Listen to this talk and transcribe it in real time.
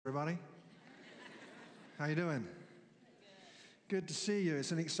Everybody, how you doing? Good to see you.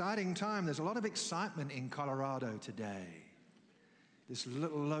 It's an exciting time. There's a lot of excitement in Colorado today. This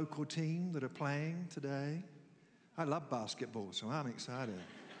little local team that are playing today. I love basketball, so I'm excited.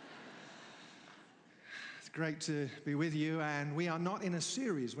 It's great to be with you, and we are not in a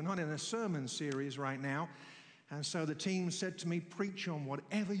series. We're not in a sermon series right now, and so the team said to me, preach on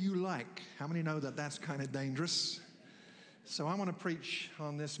whatever you like. How many know that that's kind of dangerous? So I want to preach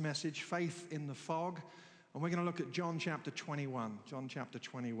on this message, Faith in the Fog, and we're going to look at John chapter 21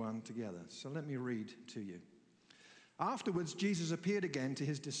 together. So let me read to you. Afterwards, Jesus appeared again to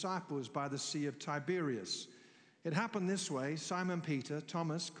his disciples by the Sea of Tiberias. It happened this way: Simon Peter,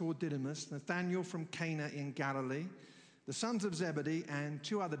 Thomas called Didymus, Nathanael from Cana in Galilee, the sons of Zebedee, and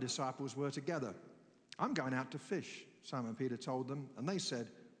two other disciples were together. I'm going out to fish, Simon Peter told them, and they said,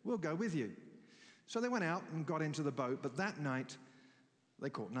 we'll go with you. So they went out and got into the boat, but that night they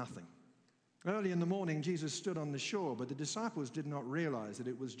caught nothing. Early in the morning, Jesus stood on the shore, but the disciples did not realize that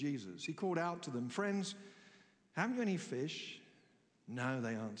it was Jesus. He called out to them, friends, haven't you any fish? No,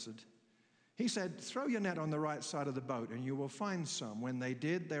 they answered. He said, throw your net on the right side of the boat and you will find some. When they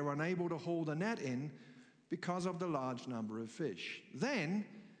did, they were unable to haul the net in because of the large number of fish. Then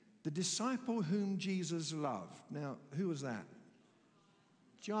the disciple whom Jesus loved. Now, who was that?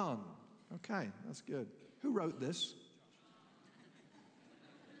 John. Okay, that's good. Who wrote this?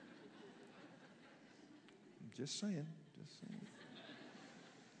 Just saying.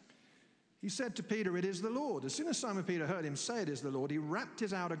 He said to Peter, it is the Lord. As soon as Simon Peter heard him say it is the Lord, he wrapped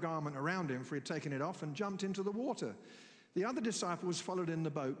his outer garment around him, for he had taken it off, and jumped into the water. The other disciples followed in the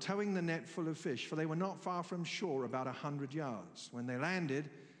boat, towing the net full of fish, for they were not far from shore, about 100 yards. When they landed,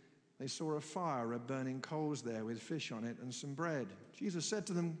 they saw a fire of burning coals there with fish on it and some bread. Jesus said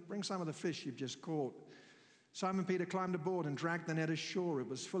to them, bring some of the fish you've just caught. Simon Peter climbed aboard and dragged the net ashore. It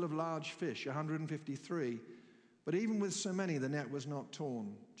was full of large fish, 153. But even with so many, the net was not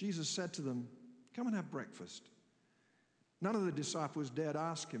torn. Jesus said to them, come and have breakfast. None of the disciples dared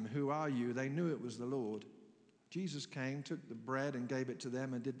ask him, who are you? They knew it was the Lord. Jesus came, took the bread and gave it to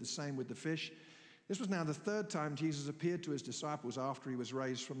them, and did the same with the fish. This was now the third time Jesus appeared to his disciples after he was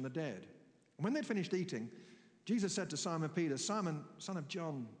raised from the dead. And when they'd finished eating, Jesus said to Simon Peter, Simon, son of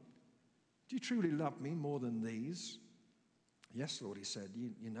John, do you truly love me more than these? Yes, Lord, he said,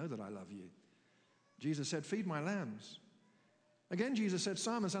 you know that I love you. Jesus said, feed my lambs. Again, Jesus said,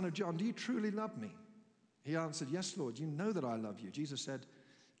 Simon, son of John, do you truly love me? He answered, yes, Lord, you know that I love you. Jesus said,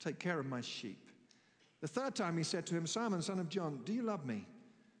 take care of my sheep. The third time he said to him, Simon, son of John, do you love me?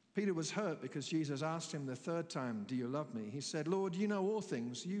 Peter was hurt because Jesus asked him the third time, do you love me? He said, Lord, you know all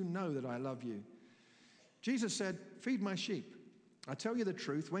things. You know that I love you. Jesus said, feed my sheep. I tell you the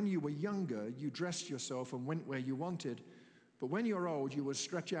truth, when you were younger, you dressed yourself and went where you wanted. But when you're old, you will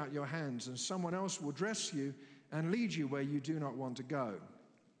stretch out your hands and someone else will dress you and lead you where you do not want to go.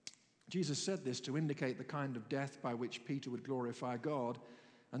 Jesus said this to indicate the kind of death by which Peter would glorify God.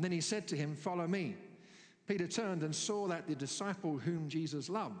 And then he said to him, follow me. Peter turned and saw that the disciple whom Jesus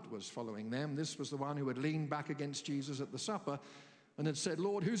loved was following them. This was the one who had leaned back against Jesus at the supper and had said,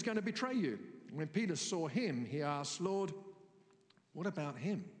 Lord, who's going to betray you? And when Peter saw him, he asked, Lord, what about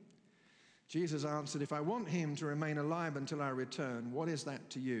him? Jesus answered, if I want him to remain alive until I return, what is that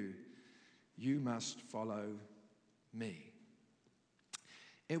to you? You must follow me.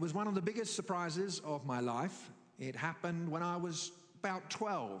 It was one of the biggest surprises of my life. It happened when I was about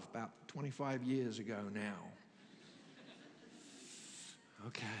 12, about 25 years ago now.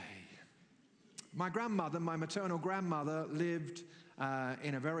 Okay. My grandmother, my maternal grandmother, lived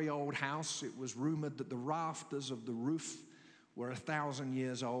in a very old house. It was rumored that the rafters of the roof were 1,000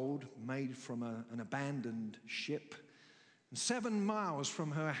 years old, made from an abandoned ship. And 7 miles from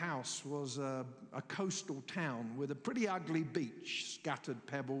her house was a coastal town with a pretty ugly beach, scattered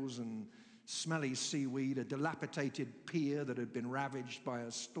pebbles and smelly seaweed, a dilapidated pier that had been ravaged by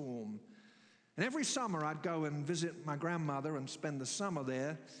a storm. And every summer I'd go and visit my grandmother and spend the summer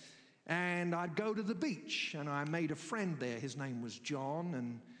there. And I'd go to the beach, and I made a friend there. His name was John,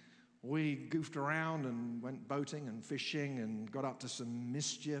 and we goofed around and went boating and fishing and got up to some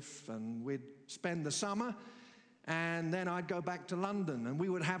mischief, and we'd spend the summer. And then I'd go back to London, and we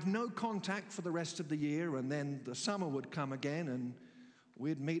would have no contact for the rest of the year, and then the summer would come again, and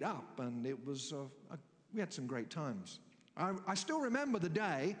we'd meet up, and it was we had some great times. I still remember the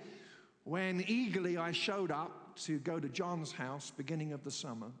day when eagerly I showed up to go to John's house, beginning of the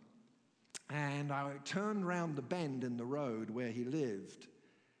summer, and I turned round the bend in the road where he lived,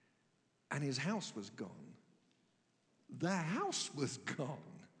 and his house was gone. The house was gone.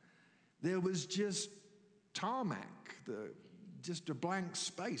 There was just tarmac. The just a blank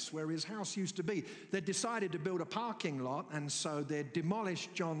space where his house used to be. They decided to build a parking lot, and so they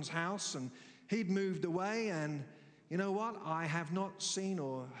demolished John's house, and he'd moved away, and you know what? I have not seen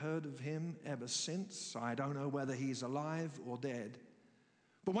or heard of him ever since. I don't know whether he's alive or dead.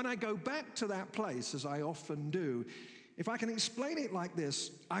 But when I go back to that place, as I often do, if I can explain it like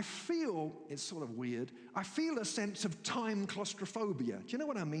this, I feel, it's sort of weird, I feel a sense of time claustrophobia. Do you know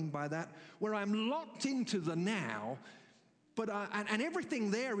what I mean by that? Where I'm locked into the now, but and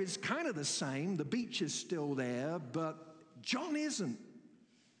everything there is kind of the same. The beach is still there, but John isn't.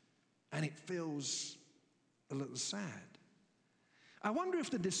 And it feels a little sad. I wonder if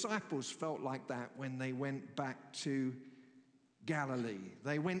the disciples felt like that when they went back to Galilee.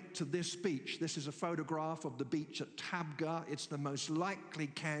 They went to this beach. This is a photograph of the beach at Tabgha. It's the most likely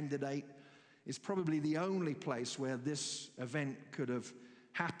candidate. It's probably the only place where this event could have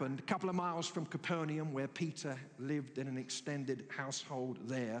happened. A couple of miles from Capernaum, where Peter lived in an extended household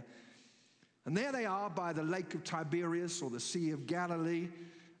there. And there they are by the Lake of Tiberias, or the Sea of Galilee,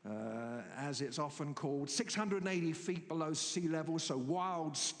 as it's often called, 680 feet below sea level, so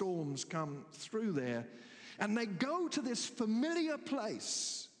wild storms come through there. And they go to this familiar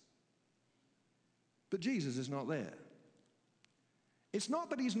place, but Jesus is not there. It's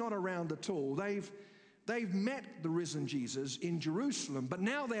not that he's not around at all. They've met the risen Jesus in Jerusalem, but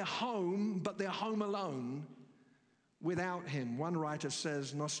now they're home, but they're home alone without him. One writer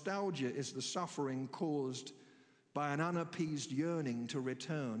says, nostalgia is the suffering caused by an unappeased yearning to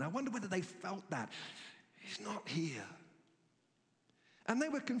return. I wonder whether they felt that. He's not here. And they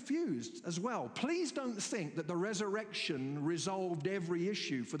were confused as well. Please don't think that the resurrection resolved every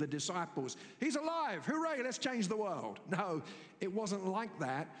issue for the disciples. He's alive, hooray, let's change the world. No, it wasn't like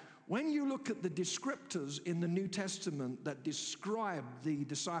that. When you look at the descriptors in the New Testament that describe the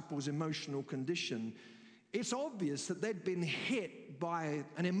disciples' emotional condition, it's obvious that they'd been hit by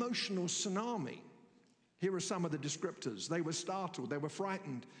an emotional tsunami. Here are some of the descriptors. They were startled, they were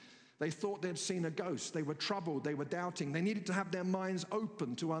frightened. They thought they'd seen a ghost. They were troubled. They were doubting. They needed to have their minds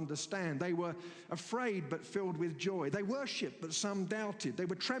open to understand. They were afraid but filled with joy. They worshipped, but some doubted. They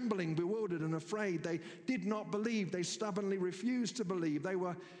were trembling, bewildered, and afraid. They did not believe. They stubbornly refused to believe. They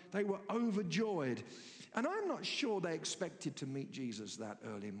were overjoyed. And I'm not sure they expected to meet Jesus that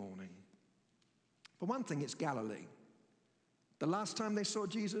early morning. For one thing, it's Galilee. The last time they saw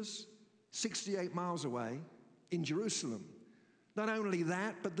Jesus, 68 miles away in Jerusalem. Not only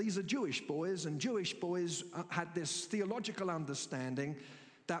that, but these are Jewish boys, and Jewish boys had this theological understanding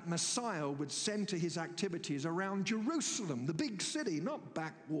that Messiah would center his activities around Jerusalem, the big city, not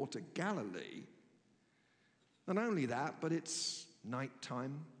backwater Galilee. Not only that, but it's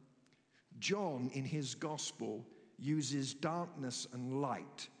nighttime. John, in his gospel, uses darkness and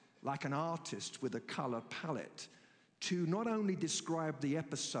light like an artist with a color palette to not only describe the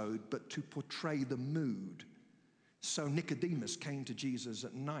episode, but to portray the mood. So Nicodemus came to Jesus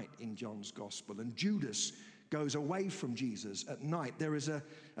at night in John's gospel, and Judas goes away from Jesus at night. There is a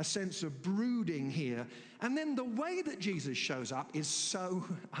sense of brooding here. And then the way that Jesus shows up is so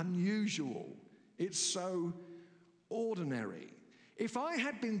unusual. It's so ordinary. If I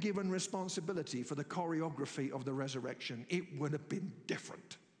had been given responsibility for the choreography of the resurrection, it would have been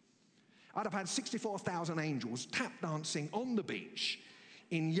different. I'd have had 64,000 angels tap dancing on the beach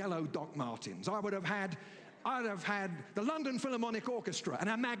in yellow Doc Martens. I'd have had the London Philharmonic Orchestra and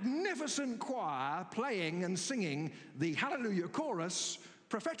a magnificent choir playing and singing the Hallelujah chorus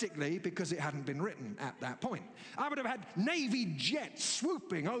prophetically, because it hadn't been written at that point. I would have had Navy jets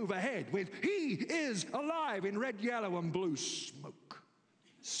swooping overhead with "He is alive" in red, yellow, and blue smoke.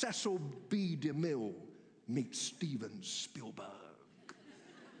 Cecil B. DeMille meets Steven Spielberg.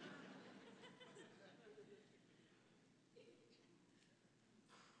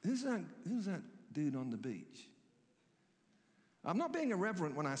 Who's that dude on the beach? I'm not being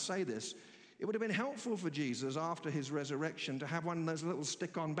irreverent when I say this. It would have been helpful for Jesus after his resurrection to have one of those little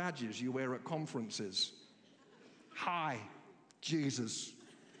stick-on badges you wear at conferences. Hi, Jesus.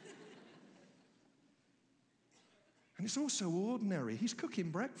 And it's also ordinary. He's cooking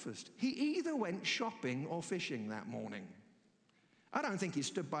breakfast. He either went shopping or fishing that morning. I don't think he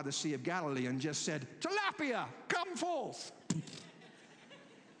stood by the Sea of Galilee and just said, "Tilapia, come forth."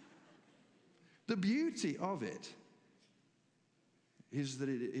 The beauty of it is that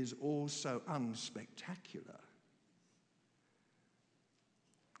it is all so unspectacular.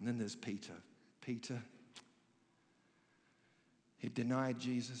 And then there's Peter. Peter, he denied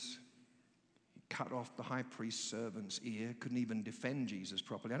Jesus. He cut off the high priest's servant's ear, couldn't even defend Jesus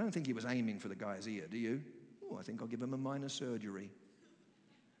properly. I don't think he was aiming for the guy's ear, do you? Oh, I think I'll give him a minor surgery.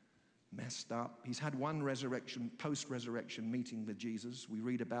 messed up. He's had one post-resurrection meeting with Jesus. We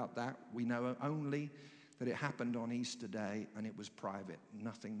read about that. We know only that it happened on Easter Day and it was private.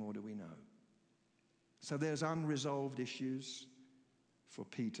 Nothing more do we know. So there's unresolved issues for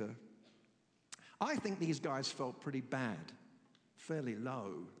Peter. I think these guys felt pretty bad, fairly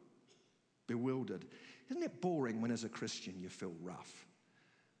low, bewildered. Isn't it boring when as a Christian you feel rough?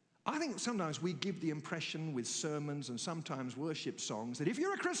 I think sometimes we give the impression with sermons and sometimes worship songs that if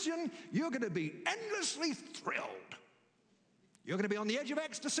you're a Christian, you're going to be endlessly thrilled. You're going to be on the edge of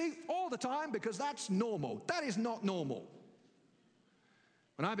ecstasy all the time because that's normal. That is not normal.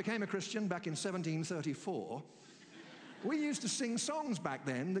 When I became a Christian back in 1734, we used to sing songs back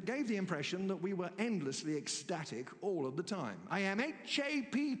then that gave the impression that we were endlessly ecstatic all of the time. I am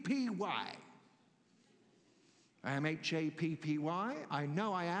H-A-P-P-Y. I am H-A-P-P-Y. I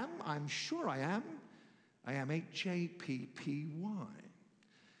know I am. I'm sure I am. I am H-A-P-P-Y.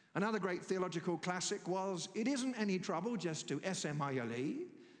 Another great theological classic was, it isn't any trouble just to S-M-I-L-E.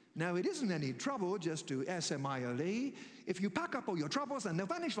 No, it isn't any trouble just to S-M-I-L-E. If you pack up all your troubles, then they'll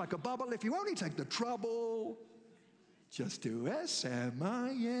vanish like a bubble. If you only take the trouble just to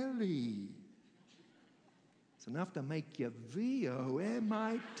S-M-I-L-E. It's enough to make you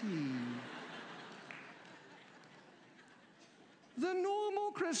V-O-M-I-T. The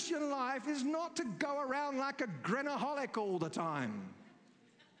normal Christian life is not to go around like a grinaholic all the time.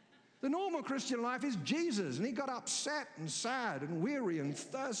 The normal Christian life is Jesus, and he got upset and sad and weary and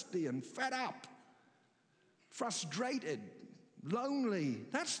thirsty and fed up, frustrated, lonely.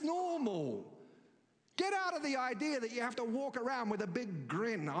 That's normal. Get out of the idea that you have to walk around with a big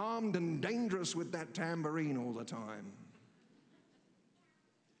grin, armed and dangerous with that tambourine all the time.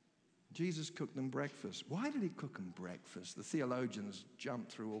 Jesus cooked them breakfast. Why did he cook them breakfast? The theologians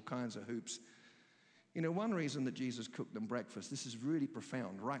jumped through all kinds of hoops. You know, one reason that Jesus cooked them breakfast, this is really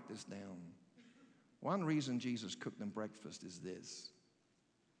profound, write this down. One reason Jesus cooked them breakfast is this: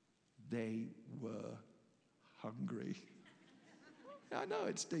 they were hungry. I know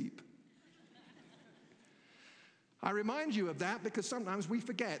it's deep. I remind you of that because sometimes we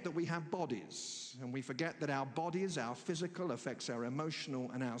forget that we have bodies, and we forget that our bodies, our physical, affects our emotional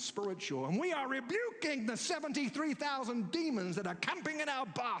and our spiritual, and we are rebuking the 73,000 demons that are camping in our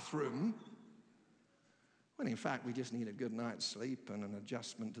bathroom, when in fact we just need a good night's sleep and an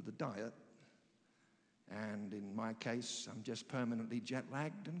adjustment to the diet. And in my case, I'm just permanently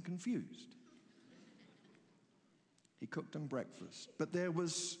jet-lagged and confused. He cooked them breakfast, but there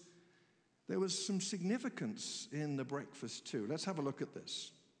was some significance in the breakfast too. Let's have a look at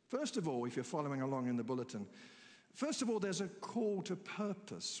this. First of all, if you're following along in the bulletin, first of all, there's a call to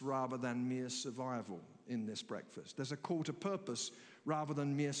purpose rather than mere survival in this breakfast. There's a call to purpose rather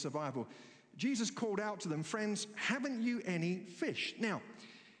than mere survival. Jesus called out to them, friends, haven't you any fish? Now,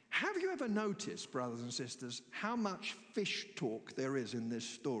 have you ever noticed, brothers and sisters, how much fish talk there is in this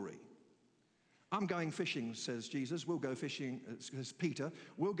story? I'm going fishing, says Jesus. We'll go fishing, says Peter.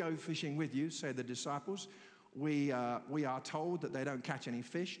 We'll go fishing with you, say the disciples. We are told that they don't catch any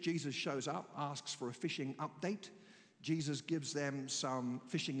fish. Jesus shows up, asks for a fishing update. Jesus gives them some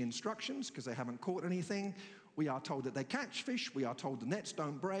fishing instructions because they haven't caught anything. We are told that they catch fish. We are told the nets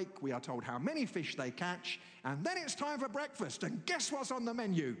don't break. We are told how many fish they catch. And then it's time for breakfast. And guess what's on the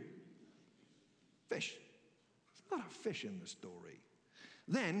menu? Fish. There's a lot of fish in the story.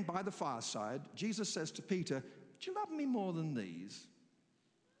 Then, by the fireside, Jesus says to Peter, do you love me more than these?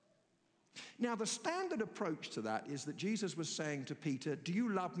 Now, the standard approach to that is that Jesus was saying to Peter, do you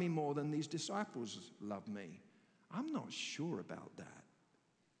love me more than these disciples love me? I'm not sure about that.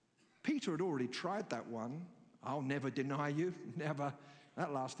 Peter had already tried that one. I'll never deny you. Never.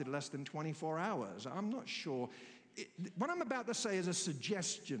 That lasted less than 24 hours. I'm not sure. What I'm about to say is a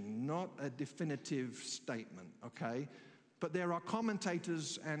suggestion, not a definitive statement, okay? But there are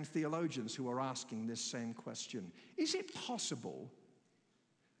commentators and theologians who are asking this same question. Is it possible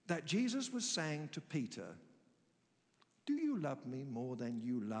that Jesus was saying to Peter, do you love me more than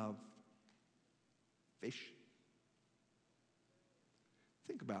you love fish?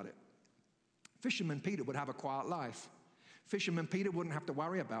 Think about it. Fisherman Peter would have a quiet life. Fisherman Peter wouldn't have to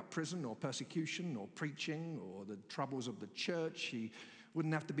worry about prison or persecution or preaching or the troubles of the church. He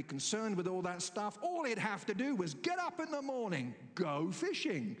wouldn't have to be concerned with all that stuff. All he'd have to do was get up in the morning, go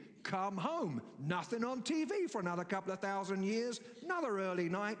fishing, come home. Nothing on TV for another couple of thousand years. Another early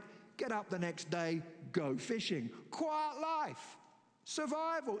night, get up the next day, go fishing. Quiet life,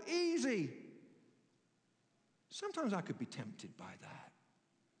 survival, easy. Sometimes I could be tempted by that.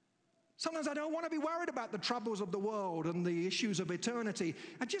 Sometimes I don't want to be worried about the troubles of the world and the issues of eternity.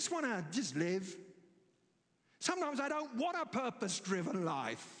 I just want to live. Sometimes I don't want a purpose-driven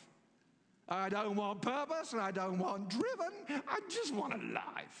life. I don't want purpose, and I don't want driven. I just want a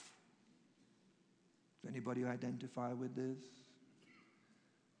life. Does anybody identify with this?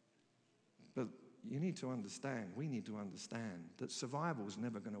 But you need to understand, we need to understand that survival is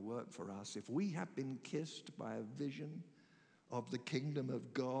never going to work for us. If we have been kissed by a vision of the kingdom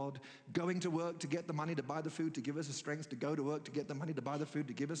of God, going to work to get the money to buy the food to give us the strength to go to work to get the money to buy the food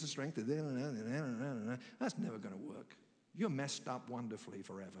to give us the strength, that's never going to work. You're messed up wonderfully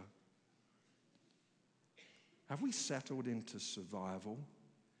forever. Have we settled into survival?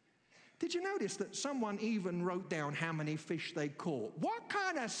 Did you notice that someone even wrote down how many fish they caught? What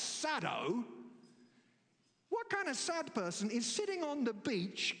kind of sad person is sitting on the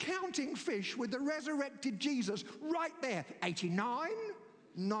beach counting fish with the resurrected Jesus right there? 89,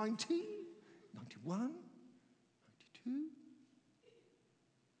 90, 91, 92,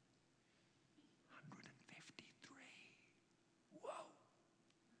 153. Whoa.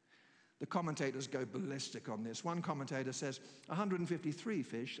 The commentators go ballistic on this. One commentator says 153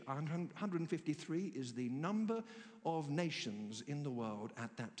 fish, 153 is the number of nations in the world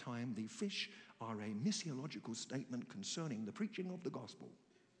at that time. The fish are a missiological statement concerning the preaching of the gospel.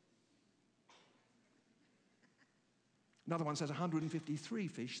 Another one says 153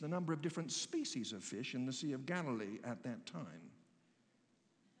 fish, the number of different species of fish in the Sea of Galilee at that time.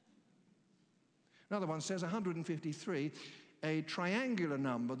 Another one says 153, a triangular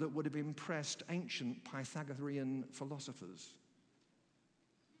number that would have impressed ancient Pythagorean philosophers.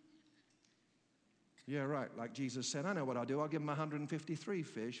 Yeah, right, like Jesus said, I know what I'll do. I'll give them 153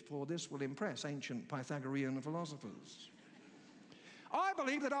 fish, for this will impress ancient Pythagorean philosophers. I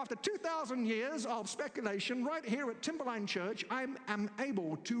believe that after 2,000 years of speculation right here at Timberline Church, I am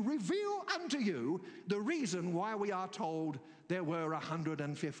able to reveal unto you the reason why we are told there were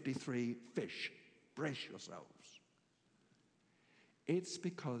 153 fish. Brace yourselves. It's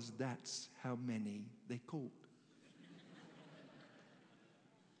because that's how many they caught.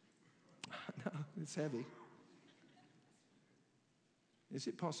 No, it's heavy. Is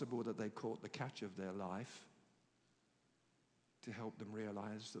it possible that they caught the catch of their life to help them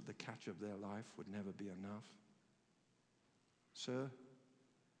realize that the catch of their life would never be enough? Sir,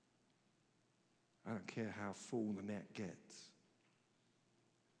 I don't care how full the net gets,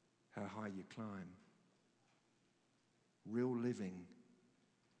 how high you climb. Real living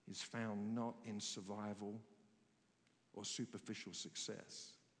is found not in survival or superficial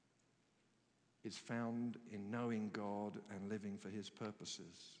success. It's found in knowing God and living for His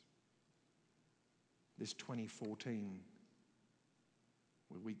purposes. This 2014,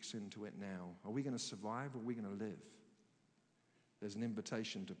 we're weeks into it now. Are we going to survive or are we going to live? There's an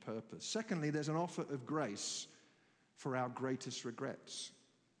invitation to purpose. Secondly, there's an offer of grace for our greatest regrets.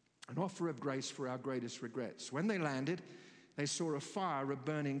 An offer of grace for our greatest regrets. When they landed, they saw a fire of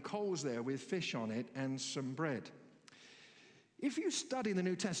burning coals there with fish on it and some bread. If you study the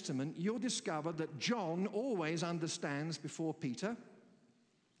New Testament, you'll discover that John always understands before Peter,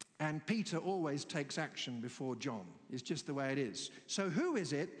 and Peter always takes action before John. It's just the way it is. So who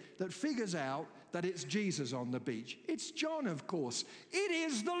is it that figures out that it's Jesus on the beach? It's John, of course. It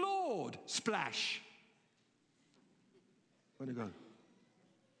is the Lord. Splash. Where'd he go?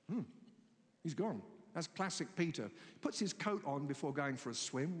 He's gone. That's classic Peter. He puts his coat on before going for a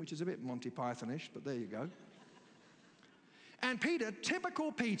swim, which is a bit Monty Pythonish, but there you go. And Peter,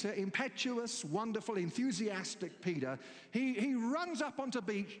 typical Peter, impetuous, wonderful, enthusiastic Peter, he runs up onto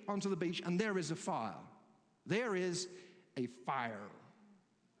the beach, and there is a fire. There is a fire.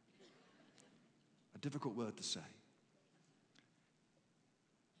 A difficult word to say.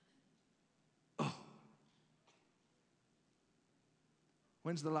 Oh.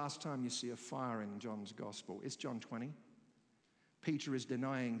 When's the last time you see a fire in John's gospel? It's John 20. Peter is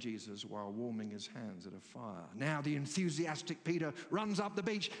denying Jesus while warming his hands at a fire. Now the enthusiastic Peter runs up the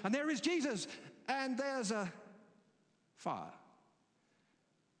beach, and there is Jesus, and there's a fire.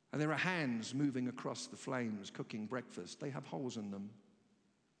 And there are hands moving across the flames, cooking breakfast. They have holes in them.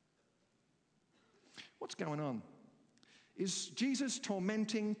 What's going on? Is Jesus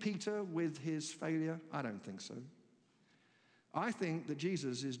tormenting Peter with his failure? I don't think so. I think that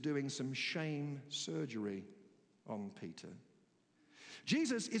Jesus is doing some shame surgery on Peter.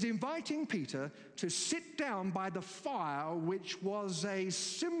 Jesus is inviting Peter to sit down by the fire, which was a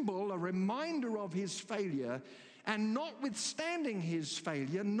symbol, a reminder of his failure, and notwithstanding his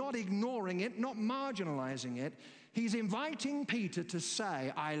failure, not ignoring it, not marginalizing it, he's inviting Peter to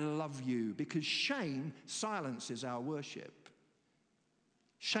say, I love you, because shame silences our worship.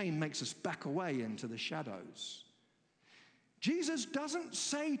 Shame makes us back away into the shadows. Jesus doesn't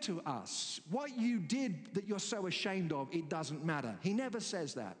say to us, what you did that you're so ashamed of, it doesn't matter. He never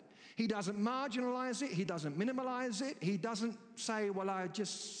says that. He doesn't marginalize it. He doesn't minimalize it. He doesn't say, well, I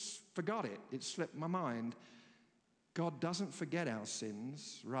just forgot it. It slipped my mind. God doesn't forget our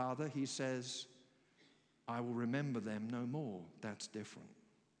sins. Rather, he says, I will remember them no more. That's different.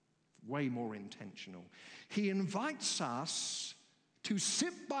 Way more intentional. He invites us to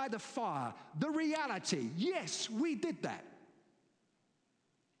sit by the fire. The reality, yes, we did that.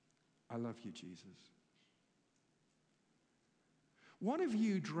 I love you, Jesus. What have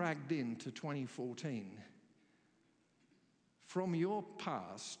you dragged into 2014 from your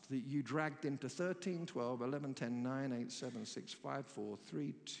past that you dragged into 13, 12, 11, 10, 9, 8, 7, 6, 5, 4,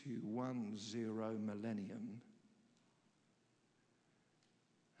 3, 2, 1, 0 millennium?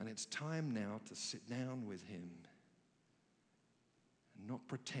 And it's time now to sit down with him and not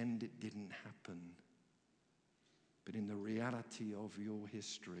pretend it didn't happen, but in the reality of your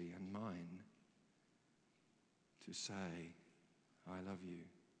history and mine, to say, I love you.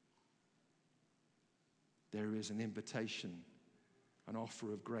 There is an invitation, an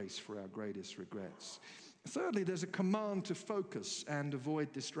offer of grace for our greatest regrets. Thirdly, there's a command to focus and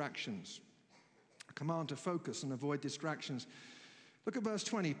avoid distractions. A command to focus and avoid distractions. Look at verse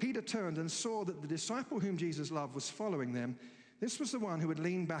 20. Peter turned and saw that the disciple whom Jesus loved was following them. This was the one who had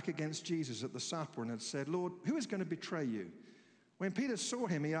leaned back against Jesus at the supper and had said, Lord, who is going to betray you? When Peter saw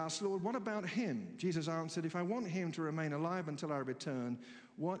him, he asked, Lord, what about him? Jesus answered, if I want him to remain alive until I return,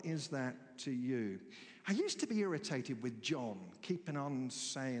 what is that to you? I used to be irritated with John, keeping on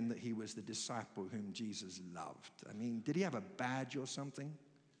saying that he was the disciple whom Jesus loved. I mean, did he have a badge or something?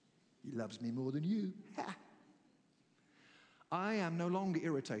 He loves me more than you. I am no longer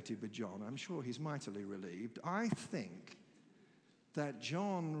irritated with John. I'm sure he's mightily relieved. I think that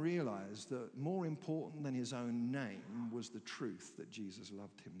John realized that more important than his own name was the truth that Jesus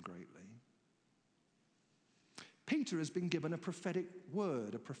loved him greatly. Peter has been given a prophetic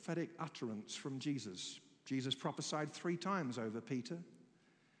word, a prophetic utterance from Jesus. Jesus prophesied 3 times over Peter.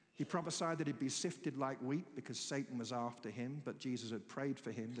 He prophesied that he'd be sifted like wheat because Satan was after him, but Jesus had prayed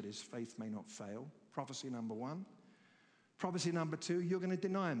for him that his faith may not fail. Prophecy number 1. Prophecy number 2, you're going to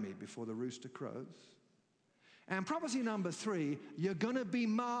deny me before the rooster crows. And prophecy number 3, you're going to be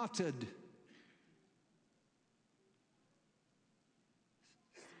martyred.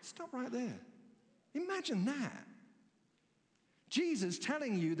 Stop right there. Imagine that. Jesus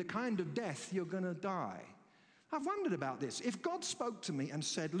telling you the kind of death you're going to die. I've wondered about this. If God spoke to me and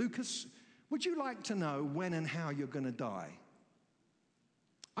said, Lucas, would you like to know when and how you're going to die?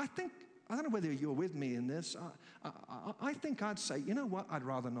 I don't know whether you're with me in this. I think I'd say, you know what? I'd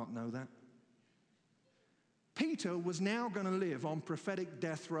rather not know that. Peter was now going to live on prophetic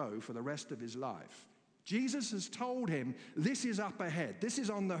death row for the rest of his life. Jesus has told him, this is up ahead. This is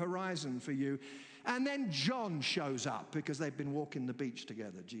on the horizon for you. And then John shows up because they've been walking the beach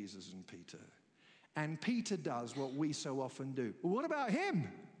together, Jesus and Peter. And Peter does what we so often do. Well, what about him?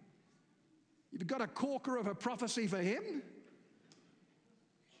 You've got a corker of a prophecy for him?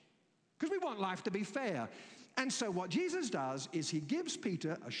 Because we want life to be fair. And so what Jesus does is he gives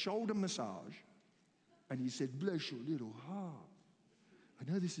Peter a shoulder massage. And he said, bless your little heart.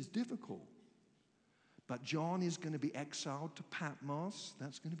 I know this is difficult. But John is going to be exiled to Patmos.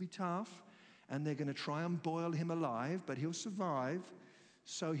 That's going to be tough. And they're going to try and boil him alive, but he'll survive.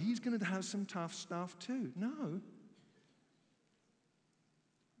 So he's going to have some tough stuff too. No.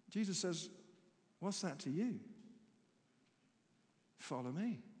 Jesus says, what's that to you? Follow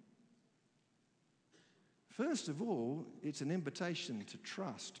me. First of all, it's an invitation to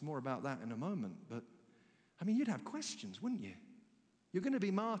trust. More about that in a moment. But, I mean, you'd have questions, wouldn't you? You're going to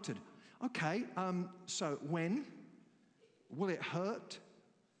be martyred. Okay, so when? Will it hurt?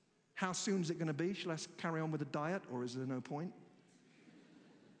 How soon is it going to be? Shall I carry on with the diet, or is there no point?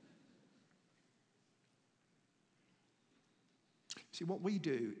 See, what we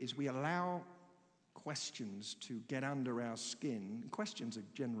do is we allow questions to get under our skin. Questions are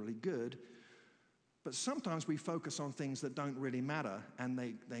generally good, but sometimes we focus on things that don't really matter, and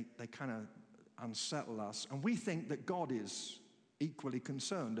they kind of unsettle us. And we think that God is equally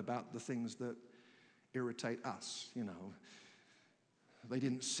concerned about the things that irritate us, you know. They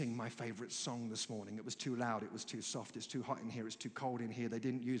didn't sing my favorite song this morning. It was too loud, it was too soft, it's too hot in here, it's too cold in here. They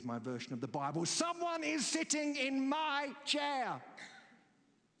didn't use my version of the Bible. Someone is sitting in my chair,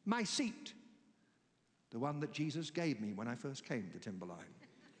 my seat, the one that Jesus gave me when I first came to Timberline.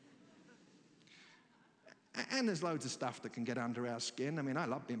 And there's loads of stuff that can get under our skin. I mean, I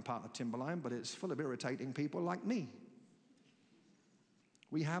love being part of Timberline, but it's full of irritating people like me.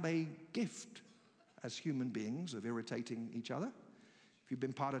 We have a gift as human beings of irritating each other. If you've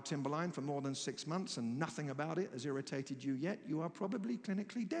been part of Timberline for more than 6 months and nothing about it has irritated you yet, you are probably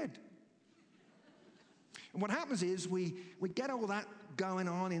clinically dead. And what happens is we get all that going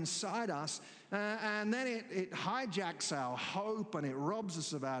on inside us, and then it hijacks our hope and it robs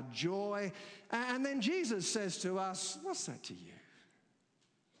us of our joy. And then Jesus says to us, what's that to you?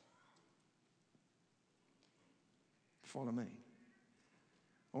 Follow me.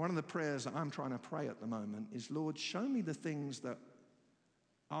 One of the prayers that I'm trying to pray at the moment is, Lord, show me the things that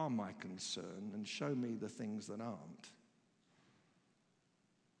are my concern and show me the things that aren't.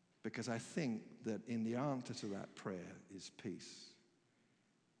 Because I think that in the answer to that prayer is peace.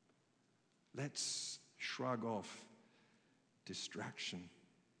 Let's shrug off distraction.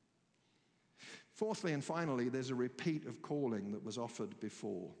 Fourthly and finally, there's a repeat of calling that was offered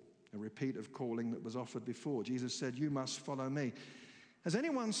before. A repeat of calling that was offered before. Jesus said, you must follow me. Has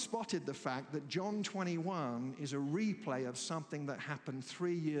anyone spotted the fact that John 21 is a replay of something that happened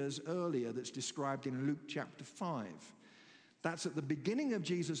 3 years earlier that's described in Luke chapter 5? That's at the beginning of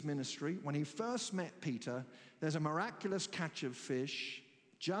Jesus' ministry. When he first met Peter, there's a miraculous catch of fish,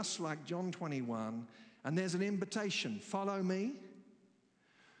 just like John 21, and there's an invitation, follow me.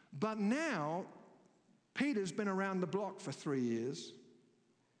 But now, Peter's been around the block for 3 years,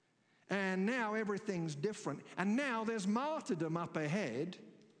 and now everything's different. And now there's martyrdom up ahead.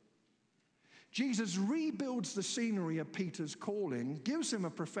 Jesus rebuilds the scenery of Peter's calling, gives him a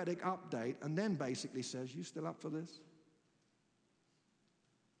prophetic update, and then basically says, you still up for this?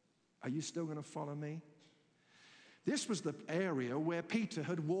 Are you still going to follow me? This was the area where Peter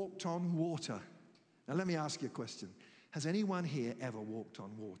had walked on water. Now let me ask you a question. Has anyone here ever walked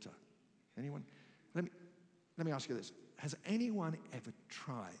on water? Anyone? Let me ask you this. Has anyone ever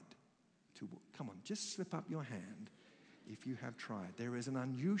tried to walk? Come on, just slip up your hand if you have tried. There is an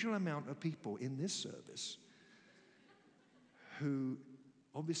unusual amount of people in this service who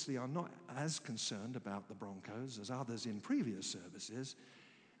obviously are not as concerned about the Broncos as others in previous services,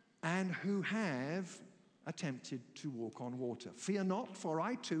 and who have attempted to walk on water. Fear not, for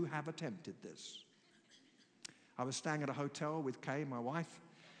I too have attempted this. I was staying at a hotel with Kay, my wife.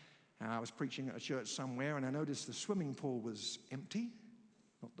 I was preaching at a church somewhere, and I noticed the swimming pool was empty.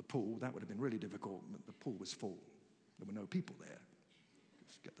 Not the pool, that would have been really difficult, but the pool was full. There were no people there.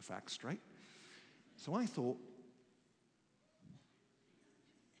 Just get the facts straight. So I thought,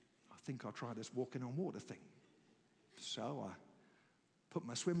 I think I'll try this walking on water thing. So I put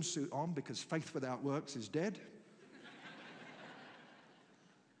my swimsuit on because faith without works is dead.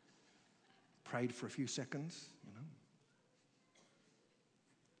 Prayed for a few seconds,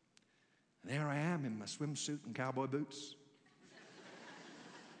 And there I am in my swimsuit and cowboy boots.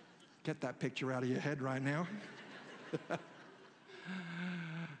 Get that picture out of your head right now.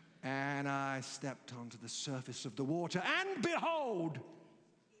 And I stepped onto the surface of the water, and behold,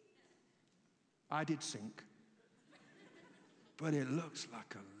 I did sink. But it looks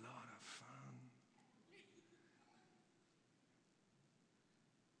like a lot of fun.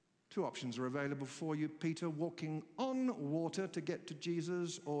 Two options are available for you. Peter walking on water to get to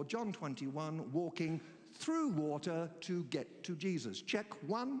Jesus, or John 21, walking through water to get to Jesus. Check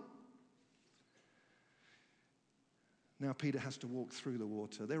one. Now Peter has to walk through the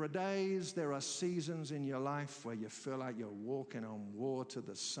water. There are days, there are seasons in your life where you feel like you're walking on water.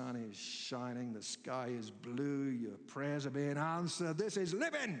 The sun is shining, the sky is blue, your prayers are being answered. This is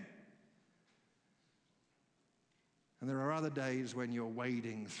living. And there are other days when you're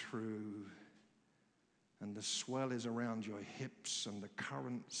wading through and the swell is around your hips and the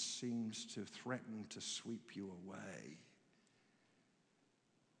current seems to threaten to sweep you away.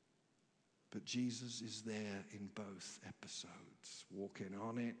 But Jesus is there in both episodes, walking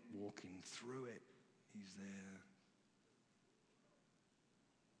on it, walking through it. He's there.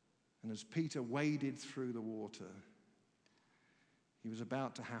 And as Peter waded through the water, he was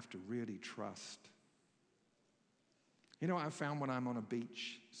about to have to really trust. You know what I found when I'm on a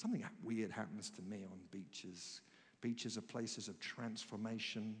beach? Something weird happens to me on beaches. Beaches are places of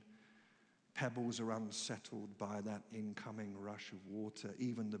transformation. Pebbles are unsettled by that incoming rush of water.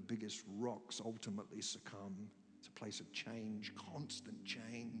 Even the biggest rocks ultimately succumb. It's a place of change, constant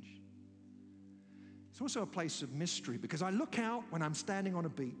change. It's also a place of mystery, because I look out when I'm standing on a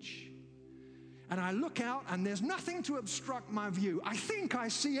beach, and I look out and there's nothing to obstruct my view. I think I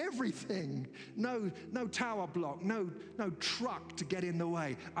see everything. No tower block, no truck to get in the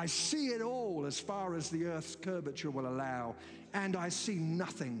way. I see it all as far as the earth's curvature will allow, and I see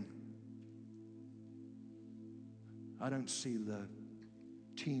nothing. I don't see the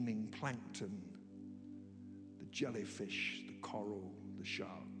teeming plankton, the jellyfish, the coral, the shark,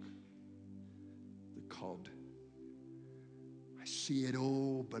 the cod. I see it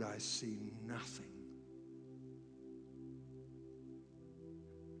all, but I see nothing.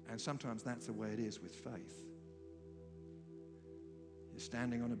 And sometimes that's the way it is with faith. You're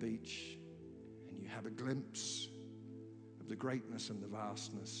standing on a beach and you have a glimpse of the greatness and the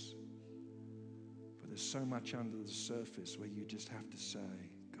vastness. But there's so much under the surface where you just have to say,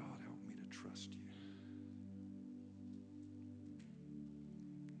 God, help me to trust you.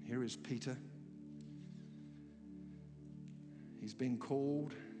 Here is Peter. He's been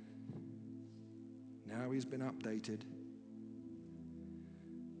called. Now he's been updated.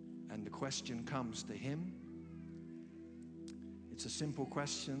 And the question comes to him. It's a simple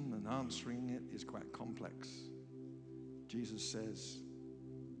question, and answering it is quite complex. Jesus says,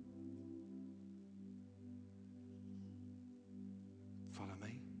 follow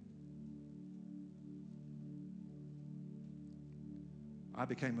me. I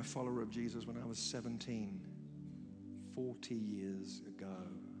became a follower of Jesus when I was 17, 40 years ago.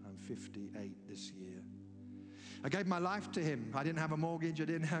 I'm 58 this year. I gave my life to him. I didn't have a mortgage. I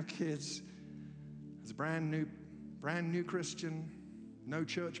didn't have kids. I was a brand new Christian, no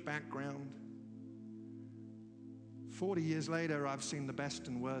church background. 40 years later, I've seen the best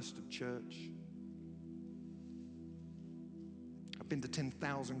and worst of church. I've been to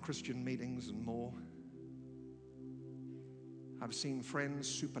 10,000 Christian meetings and more. I've seen friends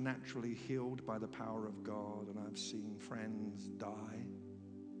supernaturally healed by the power of God, and I've seen friends die,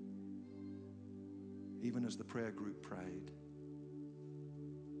 even as the prayer group prayed.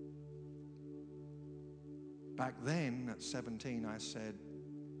 Back then, at 17, I said,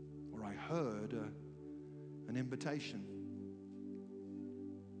 or I heard an invitation.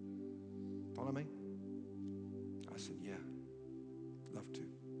 Follow me? I said, yeah, love to.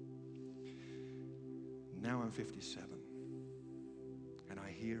 Now I'm 57, and I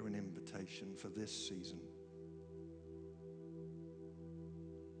hear an invitation for this season.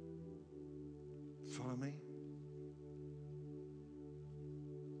 Follow me?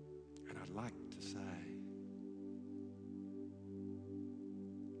 And I'd like to say,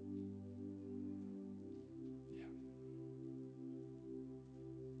 yeah.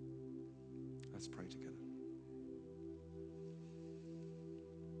 Let's pray together.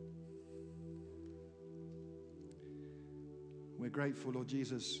 We're grateful, Lord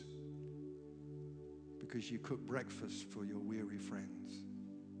Jesus, because you cook breakfast for your weary friends.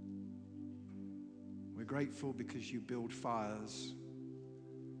 We're grateful because you build fires,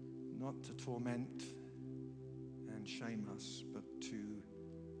 not to torment and shame us, but to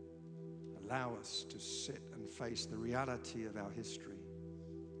allow us to sit and face the reality of our history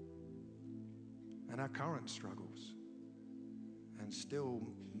and our current struggles and still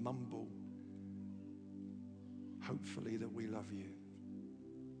mumble, hopefully, that we love you.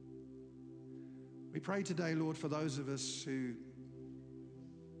 We pray today, Lord, for those of us who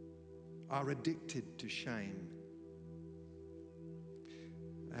are addicted to shame.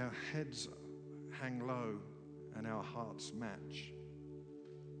 Our heads hang low and our hearts match.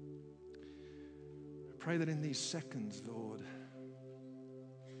 I pray that in these seconds, Lord,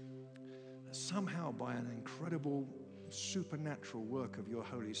 that somehow by an incredible supernatural work of your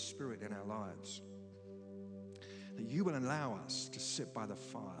Holy Spirit in our lives, that you will allow us to sit by the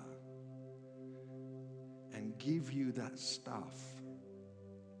fire and give you that stuff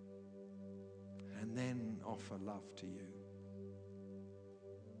and then offer love to you.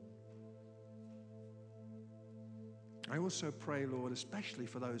 I also pray, Lord, especially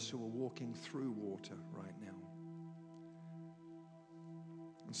for those who are walking through water right now.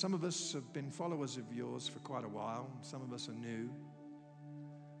 And some of us have been followers of yours for quite a while. Some of us are new.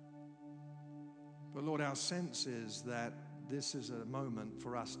 But Lord, our sense is that this is a moment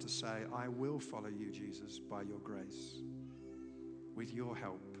for us to say, I will follow you, Jesus, by your grace, with your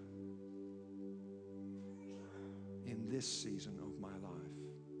help in this season of my life.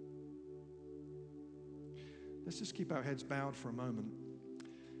 Let's just keep our heads bowed for a moment.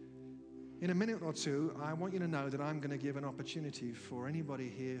 In a minute or two, I want you to know that I'm going to give an opportunity for anybody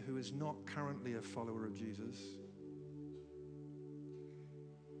here who is not currently a follower of Jesus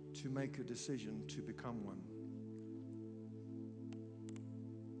to make a decision to become one.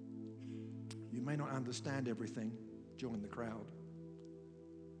 You may not understand everything, join the crowd.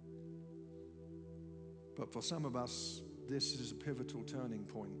 But for some of us, this is a pivotal turning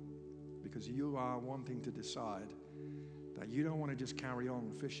point, because you are wanting to decide that you don't want to just carry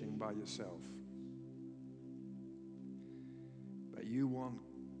on fishing by yourself, but you want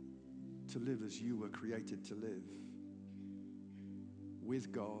to live as you were created to live,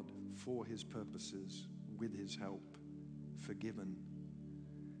 with God, for his purposes, with his help, forgiven.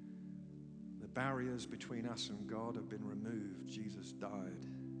 The barriers between us and God have been removed. Jesus died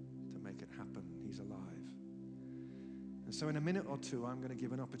to make it happen. He's alive. And so in a minute or two, I'm going to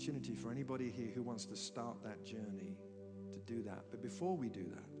give an opportunity for anybody here who wants to start that journey to do that. But before we do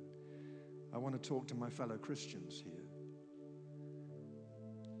that, I want to talk to my fellow Christians here.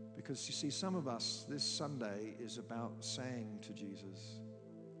 Because you see, some of us, this Sunday is about saying to Jesus,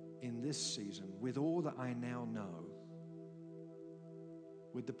 in this season, with all that I now know,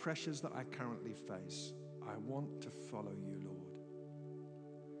 with the pressures that I currently face, I want to follow you, Lord.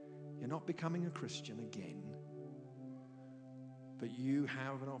 You're not becoming a Christian again, but you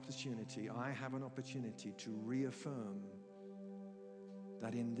have an opportunity, I have an opportunity to reaffirm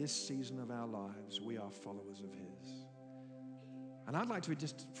that in this season of our lives, we are followers of His. And I'd like to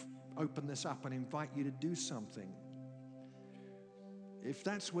just open this up and invite you to do something. If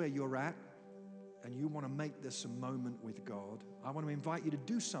that's where you're at and you want to make this a moment with God, I want to invite you to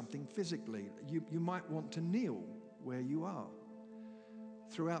do something physically. You might want to kneel where you are.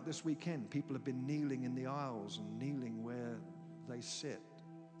 Throughout this weekend, people have been kneeling in the aisles and kneeling where they sit.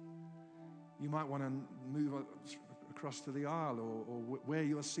 You might want to move across to the aisle or where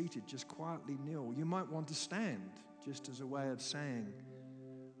you're seated, just quietly kneel. You might want to stand just as a way of saying,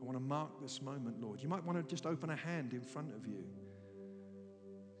 I want to mark this moment, Lord. You might want to just open a hand in front of you.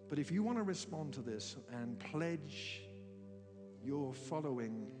 But if you want to respond to this and pledge your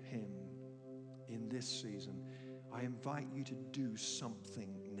following Him in this season, I invite you to do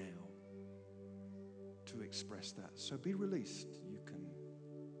something now to express that. So be released. You can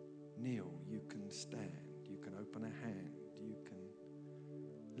kneel, you can stand, you can open a hand, you can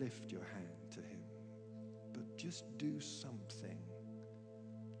lift your hand to Him. But just do something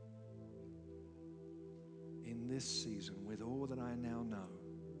in this season with all that I now know.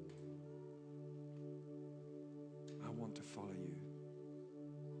 I want to follow you.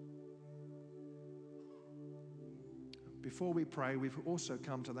 Before we pray, we've also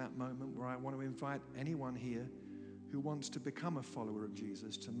come to that moment where I want to invite anyone here who wants to become a follower of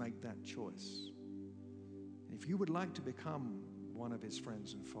Jesus to make that choice. If you would like to become one of His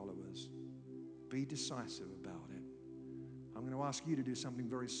friends and followers, be decisive about it. I'm going to ask you to do something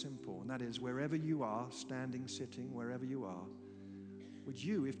very simple, and that is wherever you are, standing, sitting, wherever you are, would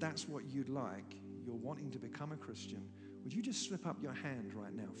you, if that's what you'd like, you're wanting to become a Christian, would you just slip up your hand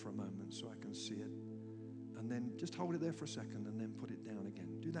right now for a moment so I can see it? And then just hold it there for a second and then put it down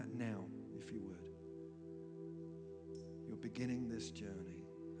again. Do that now, if you would. You're beginning this journey.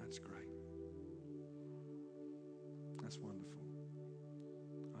 That's great. That's wonderful.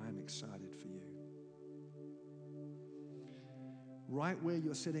 I am excited for you. Right where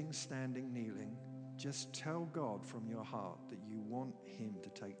you're sitting, standing, kneeling, just tell God from your heart that you want Him to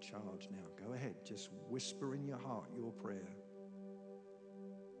take charge now. Go ahead. Just whisper in your heart your prayer.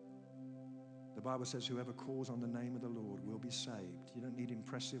 The Bible says whoever calls on the name of the Lord will be saved. You don't need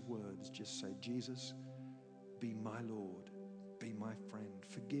impressive words. Just say, Jesus, be my Lord, be my friend.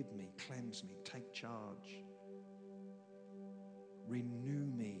 Forgive me, cleanse me, take charge. Renew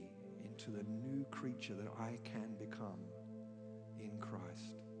me into the new creature that I can become in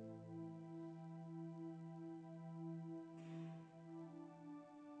Christ.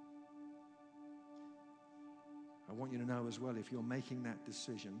 I want you to know as well, if you're making that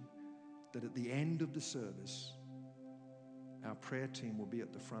decision, that at the end of the service, our prayer team will be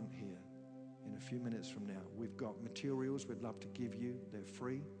at the front here in a few minutes from now. We've got materials we'd love to give you. They're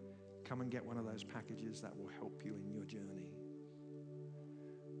free. Come and get one of those packages that will help you in your journey.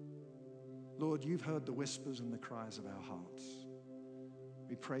 Lord, you've heard the whispers and the cries of our hearts.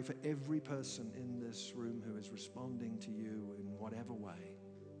 We pray for every person in this room who is responding to you in whatever way.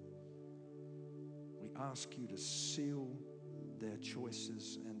 We ask you to seal their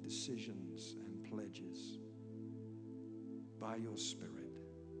choices and decisions and pledges by your Spirit.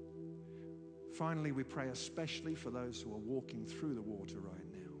 Finally, we pray especially for those who are walking through the water right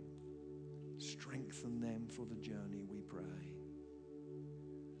now. Strengthen them for the journey, we pray.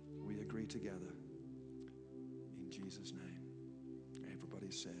 We agree together in Jesus' name. Everybody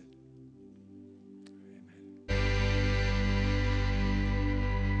said,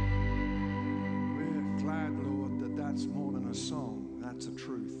 glad, Lord, that that's more than a song. That's a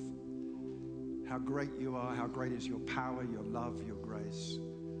truth. How great you are, how great is your power, your love, your grace.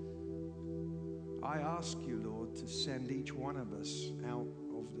 I ask you, Lord, to send each one of us out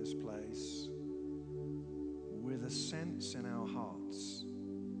of this place with a sense in our hearts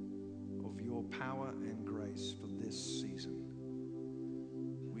of your power and grace for this season.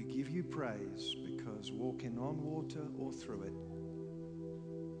 We give you praise because walking on water or through it,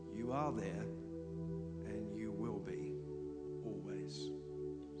 you are there. Will be always.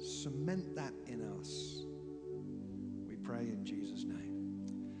 Cement that in us. We pray in Jesus' name.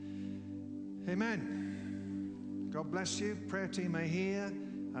 Amen. God bless you. Prayer team are here.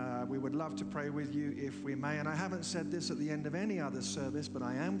 We would love to pray with you if we may. And I haven't said this at the end of any other service, but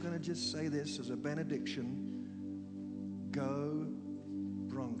I am going to just say this as a benediction. Go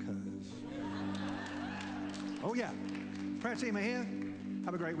Broncos. Oh, yeah. Prayer team are here.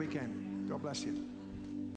 Have a great weekend. God bless you.